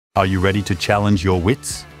Are you ready to challenge your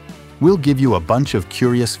wits? We'll give you a bunch of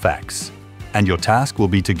curious facts, and your task will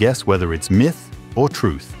be to guess whether it's myth or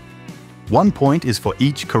truth. 1 point is for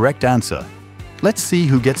each correct answer. Let's see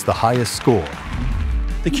who gets the highest score.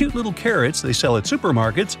 The cute little carrots they sell at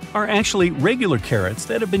supermarkets are actually regular carrots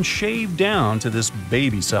that have been shaved down to this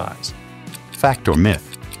baby size. Fact or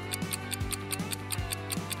myth?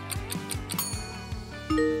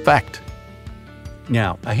 Fact.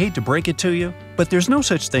 Now, I hate to break it to you, but there's no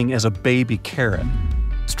such thing as a baby carrot.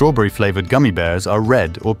 Strawberry-flavored gummy bears are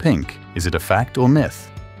red or pink. Is it a fact or myth?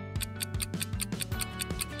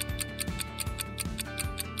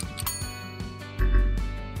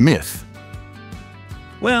 Myth.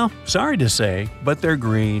 Well, sorry to say, but they're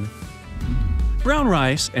green. Brown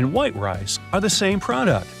rice and white rice are the same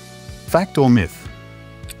product. Fact or myth?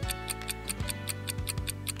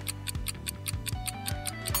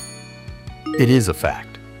 It is a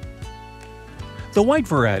fact. The white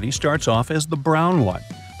variety starts off as the brown one,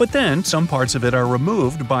 but then some parts of it are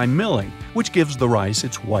removed by milling, which gives the rice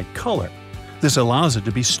its white color. This allows it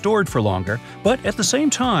to be stored for longer, but at the same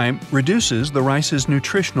time reduces the rice's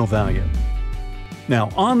nutritional value. Now,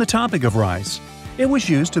 on the topic of rice, it was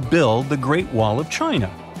used to build the Great Wall of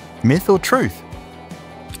China. Myth or truth?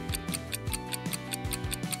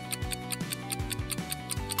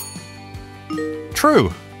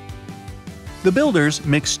 True. The builders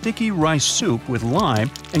mixed sticky rice soup with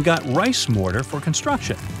lime and got rice mortar for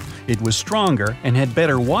construction. It was stronger and had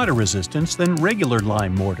better water resistance than regular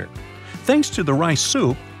lime mortar. Thanks to the rice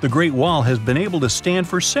soup, the Great Wall has been able to stand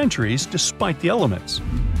for centuries despite the elements.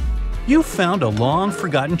 You found a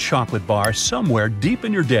long-forgotten chocolate bar somewhere deep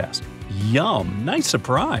in your desk. Yum! Nice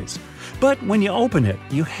surprise! But when you open it,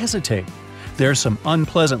 you hesitate. There's some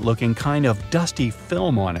unpleasant-looking kind of dusty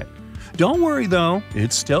film on it. Don't worry though,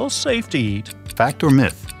 it's still safe to eat. Fact or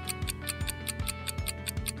myth?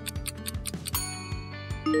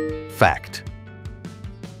 Fact.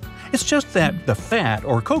 It's just that the fat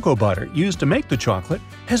or cocoa butter used to make the chocolate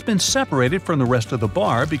has been separated from the rest of the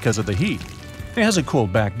bar because of the heat. As it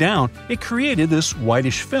cooled back down, it created this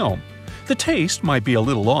whitish film. The taste might be a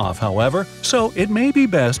little off, however, so it may be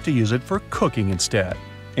best to use it for cooking instead.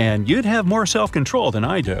 And you'd have more self-control than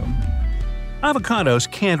I do. Avocados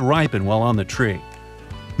can't ripen while on the tree.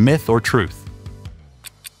 Myth or truth?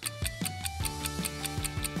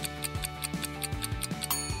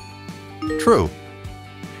 True.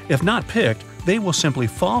 If not picked, they will simply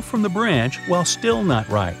fall from the branch while still not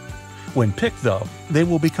ripe. When picked, though, they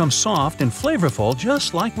will become soft and flavorful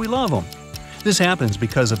just like we love them. This happens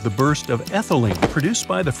because of the burst of ethylene produced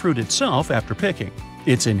by the fruit itself after picking.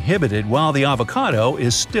 It's inhibited while the avocado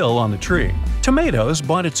is still on the tree. Tomatoes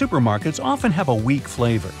bought at supermarkets often have a weak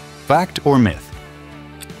flavor. Fact or myth?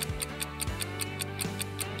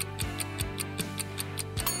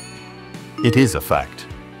 It is a fact.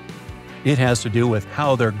 It has to do with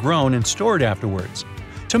how they're grown and stored afterwards.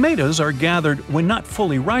 Tomatoes are gathered when not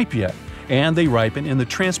fully ripe yet, and they ripen in the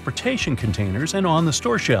transportation containers and on the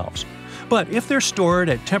store shelves. But if they're stored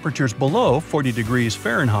at temperatures below 40 degrees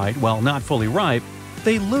Fahrenheit while not fully ripe,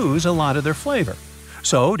 they lose a lot of their flavor.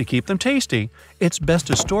 So, to keep them tasty, it's best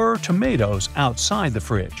to store tomatoes outside the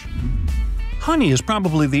fridge. Honey is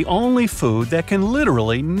probably the only food that can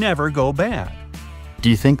literally never go bad. Do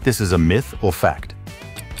you think this is a myth or fact?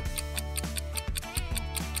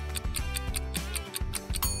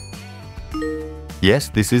 Yes,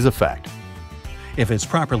 this is a fact. If it's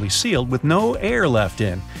properly sealed with no air left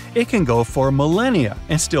in, it can go for millennia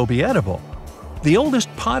and still be edible. The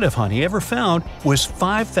oldest pot of honey ever found was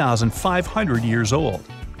 5,500 years old,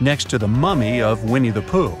 next to the mummy of Winnie the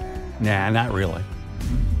Pooh. Nah, not really.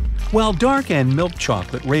 While dark and milk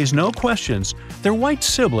chocolate raise no questions, their white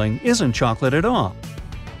sibling isn't chocolate at all.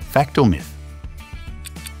 Fact or myth?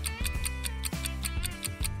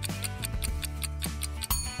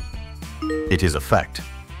 It is a fact.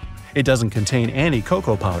 It doesn't contain any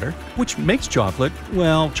cocoa powder, which makes chocolate,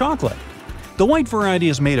 well, chocolate. The white variety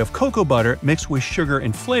is made of cocoa butter mixed with sugar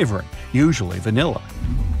and flavoring, usually vanilla.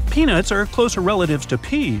 Peanuts are closer relatives to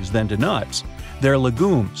peas than to nuts. They're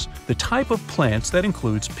legumes, the type of plants that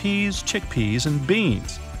includes peas, chickpeas, and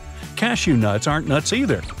beans. Cashew nuts aren't nuts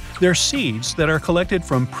either. They're seeds that are collected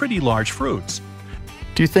from pretty large fruits.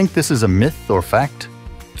 Do you think this is a myth or fact?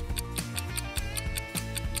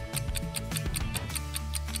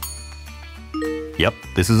 Yep,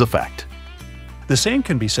 this is a fact. The same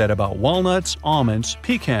can be said about walnuts, almonds,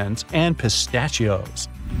 pecans, and pistachios.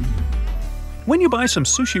 When you buy some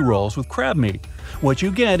sushi rolls with crab meat, what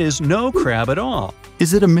you get is no crab at all.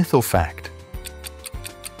 Is it a myth or fact?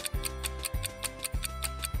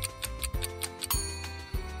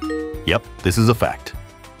 Yep, this is a fact.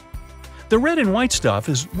 The red and white stuff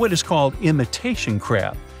is what is called imitation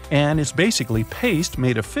crab, and it's basically paste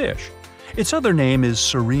made of fish. Its other name is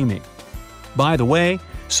surimi. By the way,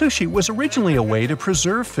 sushi was originally a way to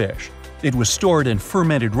preserve fish. It was stored in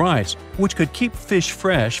fermented rice, which could keep fish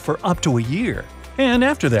fresh for up to a year. And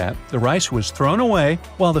after that, the rice was thrown away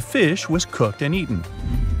while the fish was cooked and eaten.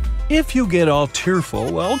 If you get all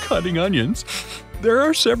tearful while cutting onions, there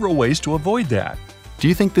are several ways to avoid that. Do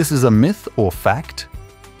you think this is a myth or fact?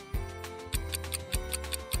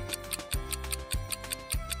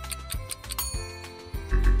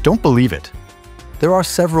 Don't believe it. There are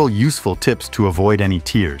several useful tips to avoid any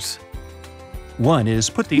tears. One is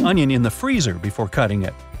put the onion in the freezer before cutting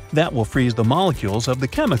it. That will freeze the molecules of the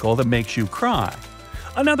chemical that makes you cry.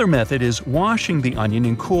 Another method is washing the onion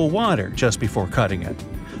in cool water just before cutting it.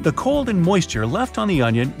 The cold and moisture left on the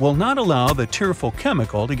onion will not allow the tearful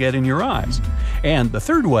chemical to get in your eyes. And the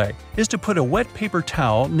third way is to put a wet paper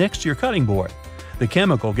towel next to your cutting board. The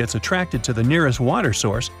chemical gets attracted to the nearest water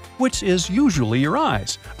source, which is usually your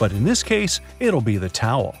eyes, but in this case, it'll be the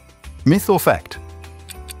towel. Myth or fact?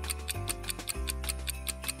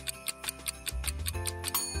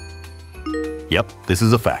 Yep, this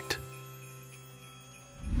is a fact.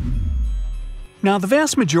 Now, the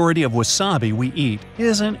vast majority of wasabi we eat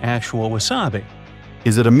isn't actual wasabi.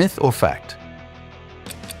 Is it a myth or fact?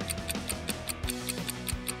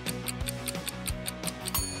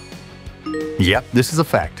 Yep, this is a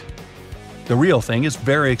fact. The real thing is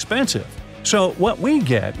very expensive. So what we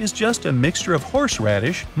get is just a mixture of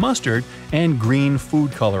horseradish, mustard, and green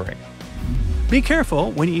food coloring. Be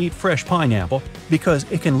careful when you eat fresh pineapple because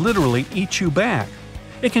it can literally eat you back.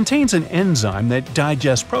 It contains an enzyme that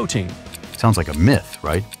digests protein. Sounds like a myth,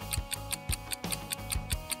 right?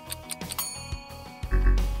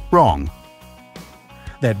 Wrong.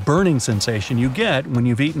 That burning sensation you get when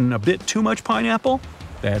you've eaten a bit too much pineapple?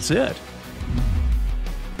 That's it.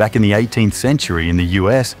 Back in the 18th century in the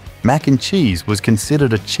US, mac and cheese was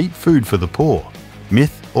considered a cheap food for the poor.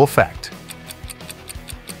 Myth or fact?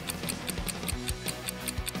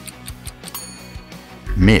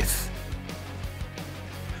 Myth.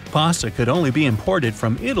 Pasta could only be imported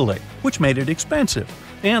from Italy, which made it expensive,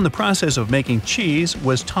 and the process of making cheese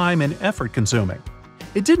was time and effort consuming.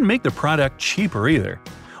 It didn't make the product cheaper either.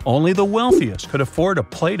 Only the wealthiest could afford a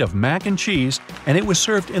plate of mac and cheese, and it was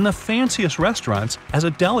served in the fanciest restaurants as a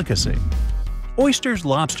delicacy. Oysters,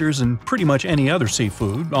 lobsters, and pretty much any other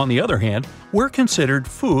seafood, on the other hand, were considered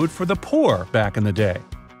food for the poor back in the day.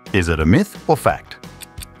 Is it a myth or fact?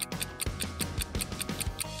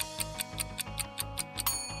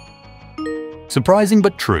 Surprising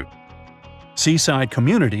but true. Seaside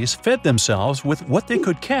communities fed themselves with what they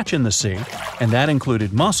could catch in the sea, and that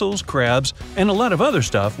included mussels, crabs, and a lot of other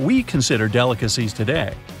stuff we consider delicacies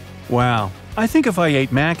today. Wow, I think if I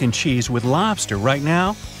ate mac and cheese with lobster right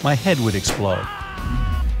now, my head would explode.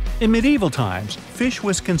 In medieval times, fish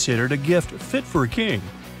was considered a gift fit for a king.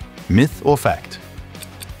 Myth or fact?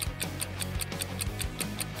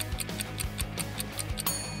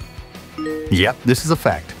 Yep, this is a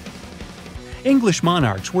fact. English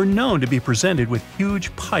monarchs were known to be presented with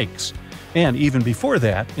huge pikes. And even before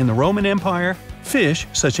that, in the Roman Empire, fish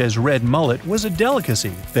such as red mullet was a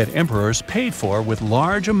delicacy that emperors paid for with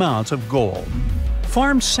large amounts of gold.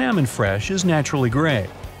 Farmed salmon fresh is naturally gray.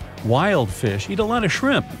 Wild fish eat a lot of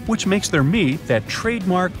shrimp, which makes their meat that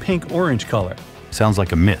trademark pink-orange color. Sounds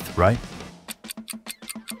like a myth, right?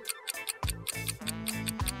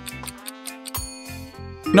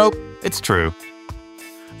 Nope, it's true.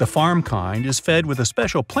 The farm kind is fed with a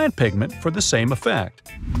special plant pigment for the same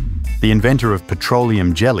effect. The inventor of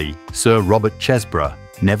petroleum jelly, Sir Robert Chesbrough,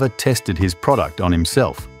 never tested his product on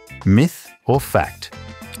himself. Myth or fact?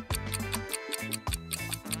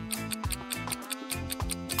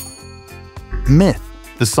 Myth.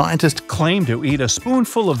 The scientist Claimed to eat a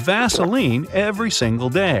spoonful of Vaseline every single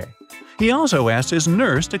day. He also asked his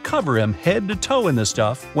nurse to cover him head to toe in the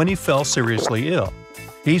stuff when he fell seriously ill.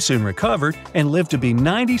 He soon recovered and lived to be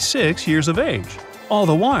 96 years of age. All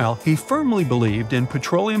the while, he firmly believed in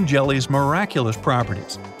petroleum jelly's miraculous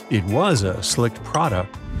properties. It was a slick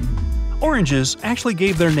product. Oranges actually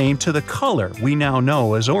gave their name to the color we now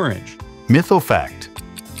know as orange. Myth or fact?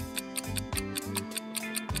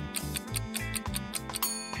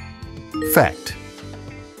 Fact.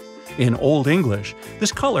 In Old English,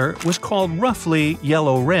 this color was called roughly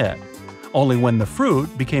yellow-red. Only when the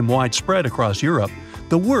fruit became widespread across Europe,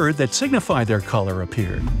 the word that signified their color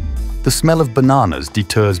appeared. The smell of bananas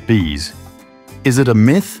deters bees. Is it a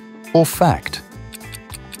myth or fact?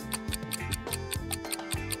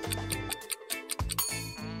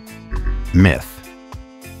 Myth.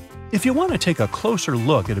 If you want to take a closer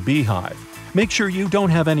look at a beehive, make sure you don't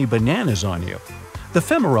have any bananas on you. The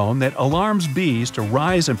pheromone that alarms bees to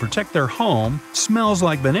rise and protect their home smells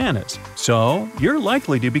like bananas, so you're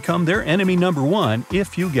likely to become their enemy number one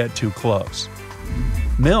if you get too close.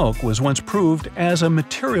 Milk was once proved as a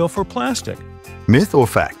material for plastic. Myth or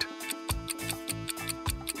fact?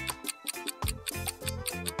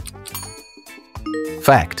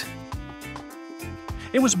 Fact.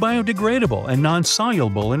 It was biodegradable and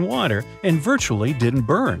non-soluble in water and virtually didn't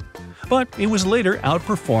burn. But it was later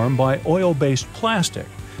outperformed by oil-based plastic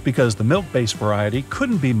because the milk-based variety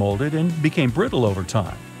couldn't be molded and became brittle over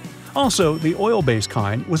time. Also, the oil-based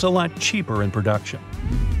kind was a lot cheaper in production.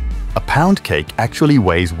 A pound cake actually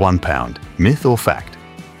weighs 1 pound. Myth or fact?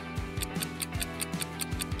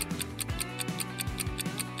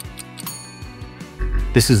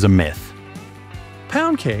 This is a myth.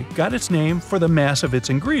 Pound cake got its name for the mass of its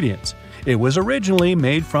ingredients. It was originally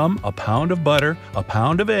made from a pound of butter, a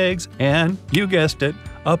pound of eggs, and, you guessed it,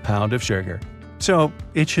 a pound of sugar. So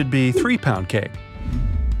it should be 3-pound cake.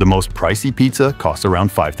 The most pricey pizza costs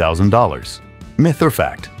around $5,000. Myth or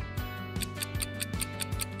fact?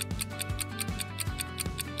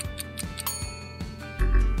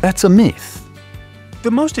 That's a myth.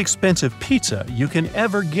 The most expensive pizza you can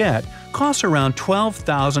ever get costs around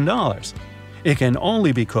 $12,000. It can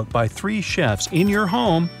only be cooked by 3 chefs in your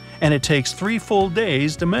home, and it takes 3 full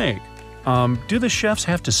days to make. Do the chefs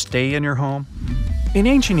have to stay in your home? In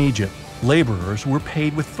ancient Egypt, laborers were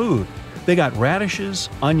paid with food. They got radishes,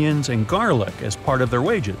 onions, and garlic as part of their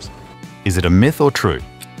wages. Is it a myth or true?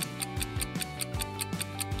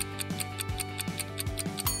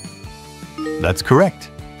 That's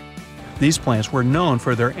correct. These plants were known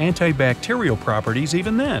for their antibacterial properties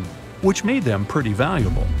even then, which made them pretty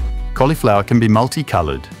valuable. Cauliflower can be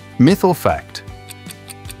multicolored. Myth or fact?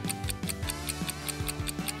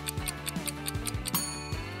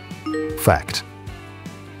 Fact.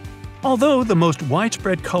 Although the most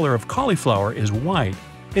widespread color of cauliflower is white,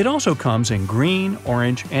 it also comes in green,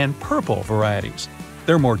 orange, and purple varieties.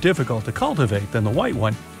 They're more difficult to cultivate than the white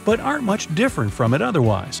one, but aren't much different from it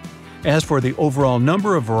otherwise. As for the overall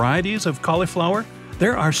number of varieties of cauliflower,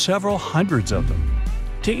 there are several hundreds of them.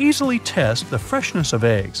 To easily test the freshness of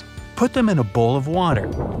eggs, put them in a bowl of water.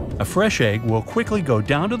 A fresh egg will quickly go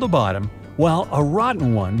down to the bottom, while a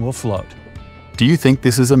rotten one will float. Do you think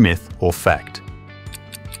this is a myth or fact?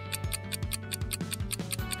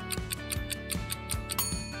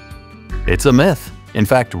 It's a myth. In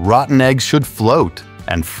fact, rotten eggs should float,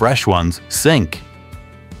 and fresh ones sink.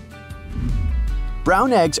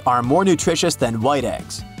 Brown eggs are more nutritious than white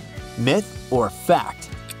eggs. Myth or fact?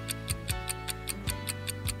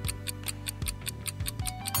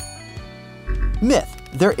 Myth.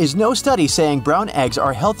 There is no study saying brown eggs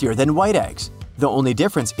are healthier than white eggs. The only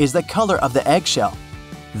difference is the color of the eggshell.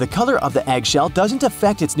 The color of the eggshell doesn't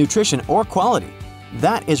affect its nutrition or quality.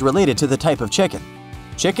 That is related to the type of chicken.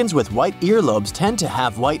 Chickens with white earlobes tend to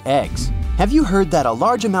have white eggs. Have you heard that a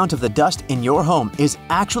large amount of the dust in your home is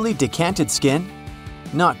actually decanted skin?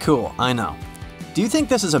 Not cool, I know. Do you think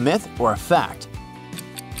this is a myth or a fact?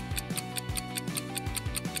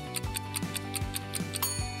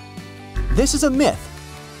 This is a myth.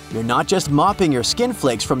 You're not just mopping your skin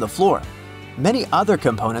flakes from the floor. Many other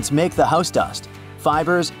components make the house dust.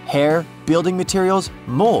 Fibers, hair, building materials,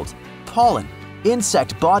 mold, pollen,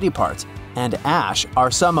 insect body parts, and ash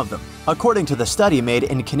are some of them, according to the study made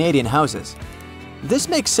in Canadian houses. This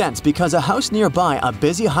makes sense because a house nearby a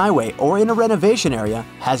busy highway or in a renovation area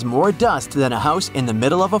has more dust than a house in the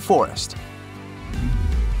middle of a forest.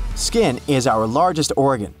 Skin is our largest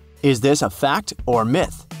organ. Is this a fact or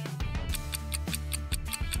myth?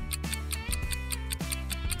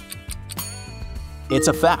 It's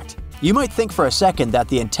a fact. You might think for a second that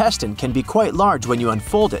the intestine can be quite large when you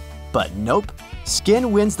unfold it, but nope.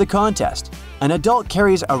 Skin wins the contest. An adult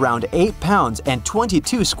carries around 8 pounds and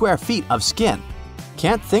 22 square feet of skin.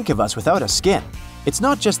 Can't think of us without a skin. It's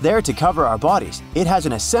not just there to cover our bodies, it has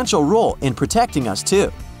an essential role in protecting us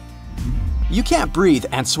too. You can't breathe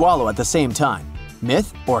and swallow at the same time.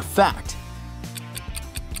 Myth or fact?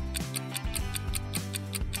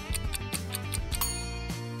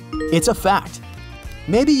 It's a fact.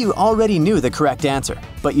 Maybe you already knew the correct answer,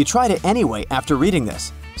 but you tried it anyway after reading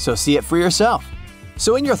this, so see it for yourself.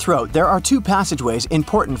 So in your throat, there are 2 passageways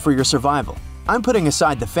important for your survival. I'm putting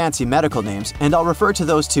aside the fancy medical names, and I'll refer to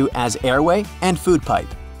those 2 as airway and food pipe.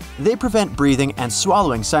 They prevent breathing and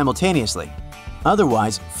swallowing simultaneously.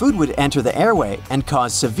 Otherwise, food would enter the airway and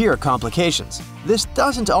cause severe complications. This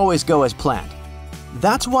doesn't always go as planned.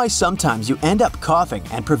 That's why sometimes you end up coughing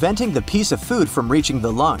and preventing the piece of food from reaching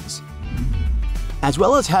the lungs. As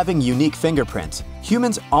well as having unique fingerprints,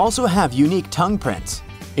 humans also have unique tongue prints.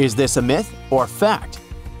 Is this a myth or fact?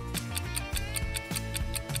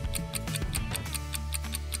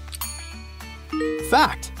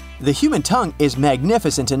 Fact! The human tongue is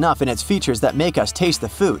magnificent enough in its features that make us taste the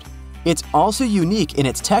food. It's also unique in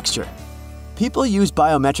its texture. People use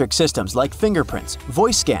biometric systems like fingerprints,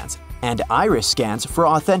 voice scans, and iris scans for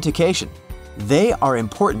authentication. They are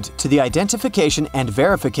important to the identification and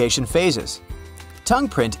verification phases. Tongue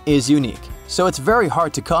print is unique, so it's very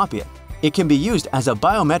hard to copy it. It can be used as a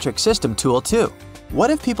biometric system tool too.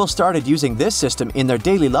 What if people started using this system in their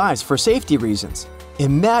daily lives for safety reasons?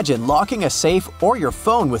 Imagine locking a safe or your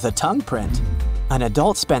phone with a tongue print. An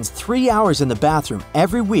adult spends 3 hours in the bathroom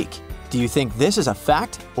every week. Do you think this is a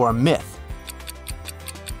fact or a myth?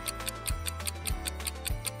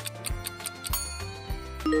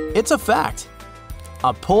 It's a fact.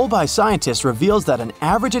 A poll by scientists reveals that an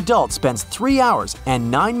average adult spends 3 hours and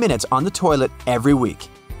 9 minutes on the toilet every week.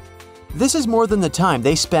 This is more than the time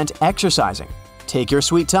they spent exercising. Take your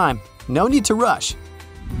sweet time, no need to rush.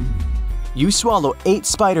 You swallow 8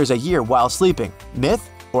 spiders a year while sleeping. Myth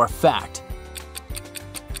or fact?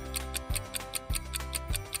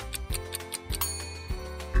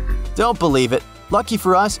 Don't believe it. Lucky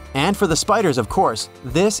for us, and for the spiders of course,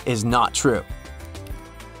 this is not true.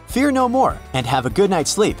 Fear no more and have a good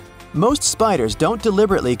night's sleep. Most spiders don't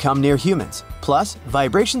deliberately come near humans. Plus,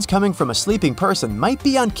 vibrations coming from a sleeping person might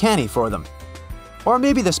be uncanny for them. Or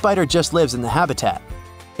maybe the spider just lives in the habitat.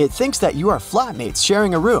 It thinks that you are flatmates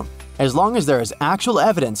sharing a room. As long as there is actual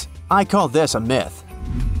evidence, I call this a myth.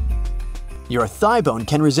 Your thigh bone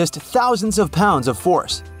can resist thousands of pounds of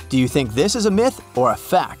force. Do you think this is a myth or a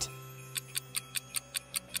fact?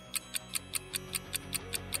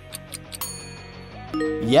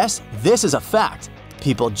 Yes, this is a fact.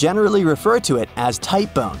 People generally refer to it as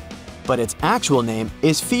tight bone, but its actual name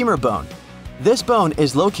is femur bone. This bone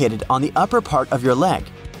is located on the upper part of your leg.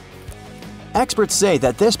 Experts say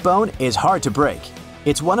that this bone is hard to break.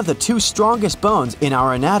 It's one of the 2 strongest bones in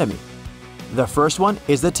our anatomy. The first one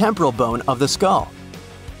is the temporal bone of the skull.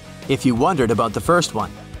 If you wondered about the first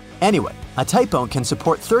one. Anyway, a tight bone can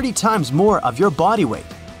support 30 times more of your body weight.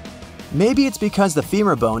 Maybe it's because the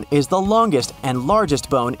femur bone is the longest and largest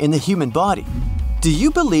bone in the human body. Do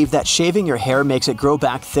you believe that shaving your hair makes it grow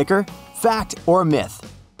back thicker? Fact or myth?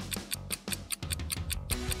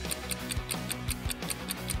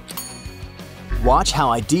 Watch how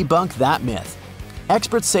I debunk that myth.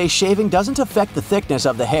 Experts say shaving doesn't affect the thickness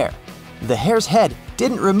of the hair. The hair's head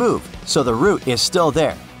didn't remove, so the root is still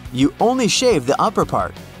there. You only shave the upper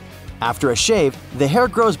part. After a shave, the hair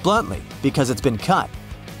grows bluntly because it's been cut.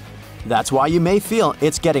 That's why you may feel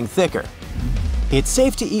it's getting thicker. It's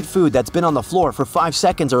safe to eat food that's been on the floor for 5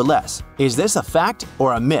 seconds or less. Is this a fact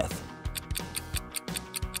or a myth?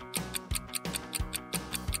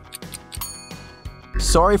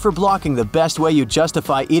 Sorry for blocking the best way you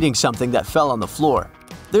justify eating something that fell on the floor.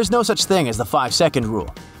 There's no such thing as the 5-second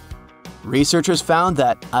rule. Researchers found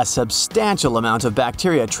that a substantial amount of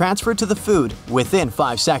bacteria transferred to the food within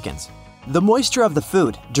 5 seconds. The moisture of the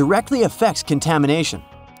food directly affects contamination.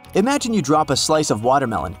 Imagine you drop a slice of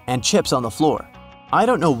watermelon and chips on the floor. I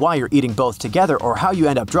don't know why you're eating both together or how you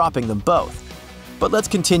end up dropping them both. But let's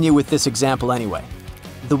continue with this example anyway.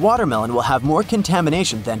 The watermelon will have more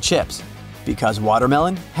contamination than chips. Because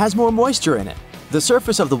watermelon has more moisture in it, the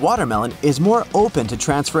surface of the watermelon is more open to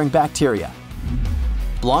transferring bacteria.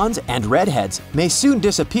 Blondes and redheads may soon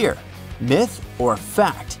disappear. Myth or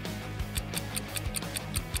fact?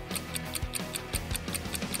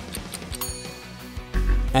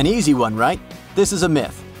 An easy one, right? This is a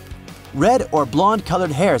myth. Red or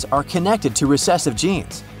blonde-colored hairs are connected to recessive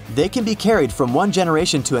genes. They can be carried from one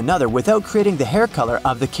generation to another without creating the hair color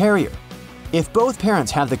of the carrier. If both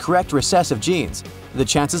parents have the correct recessive genes, the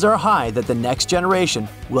chances are high that the next generation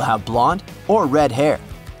will have blonde or red hair.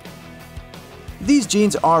 These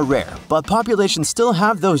genes are rare, but populations still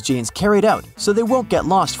have those genes carried out, so they won't get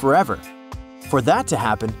lost forever. For that to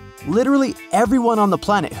happen, literally everyone on the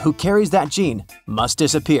planet who carries that gene must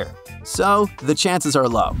disappear, so the chances are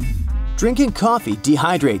low. Drinking coffee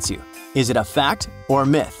dehydrates you. Is it a fact or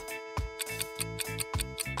myth?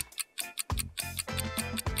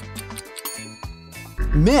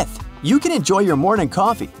 Myth! You can enjoy your morning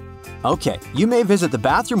coffee. Okay, you may visit the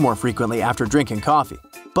bathroom more frequently after drinking coffee,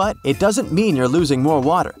 but it doesn't mean you're losing more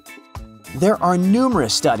water. There are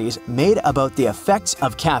numerous studies made about the effects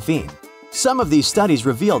of caffeine. Some of these studies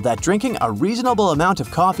reveal that drinking a reasonable amount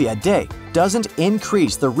of coffee a day doesn't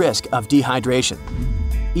increase the risk of dehydration.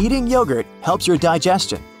 Eating yogurt helps your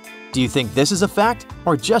digestion. Do you think this is a fact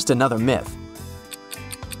or just another myth?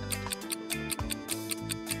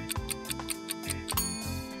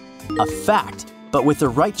 A fact, but with the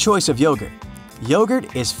right choice of yogurt.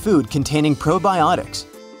 Yogurt is food containing probiotics.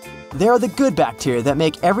 They are the good bacteria that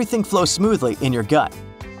make everything flow smoothly in your gut.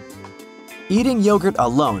 Eating yogurt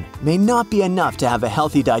alone may not be enough to have a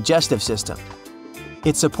healthy digestive system.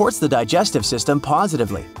 It supports the digestive system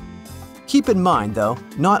positively. Keep in mind, though,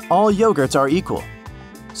 not all yogurts are equal.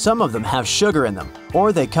 Some of them have sugar in them,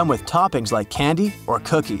 or they come with toppings like candy or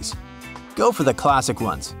cookies. Go for the classic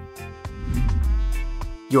ones.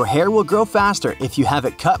 Your hair will grow faster if you have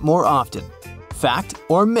it cut more often. Fact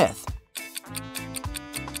or myth?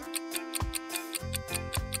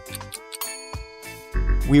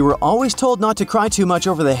 We were always told not to cry too much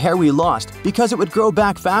over the hair we lost because it would grow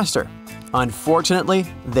back faster. Unfortunately,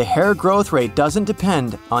 the hair growth rate doesn't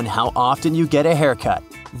depend on how often you get a haircut.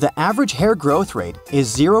 The average hair growth rate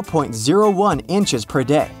is 0.01 inches per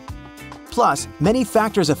day. Plus, many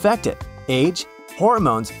factors affect it: age,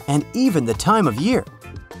 hormones, and even the time of year.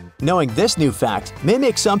 Knowing this new fact may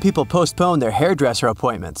make some people postpone their hairdresser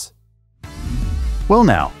appointments. Well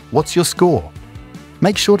now, what's your score?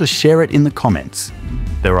 Make sure to share it in the comments.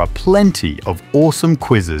 There are plenty of awesome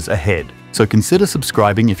quizzes ahead, so consider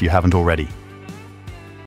subscribing if you haven't already.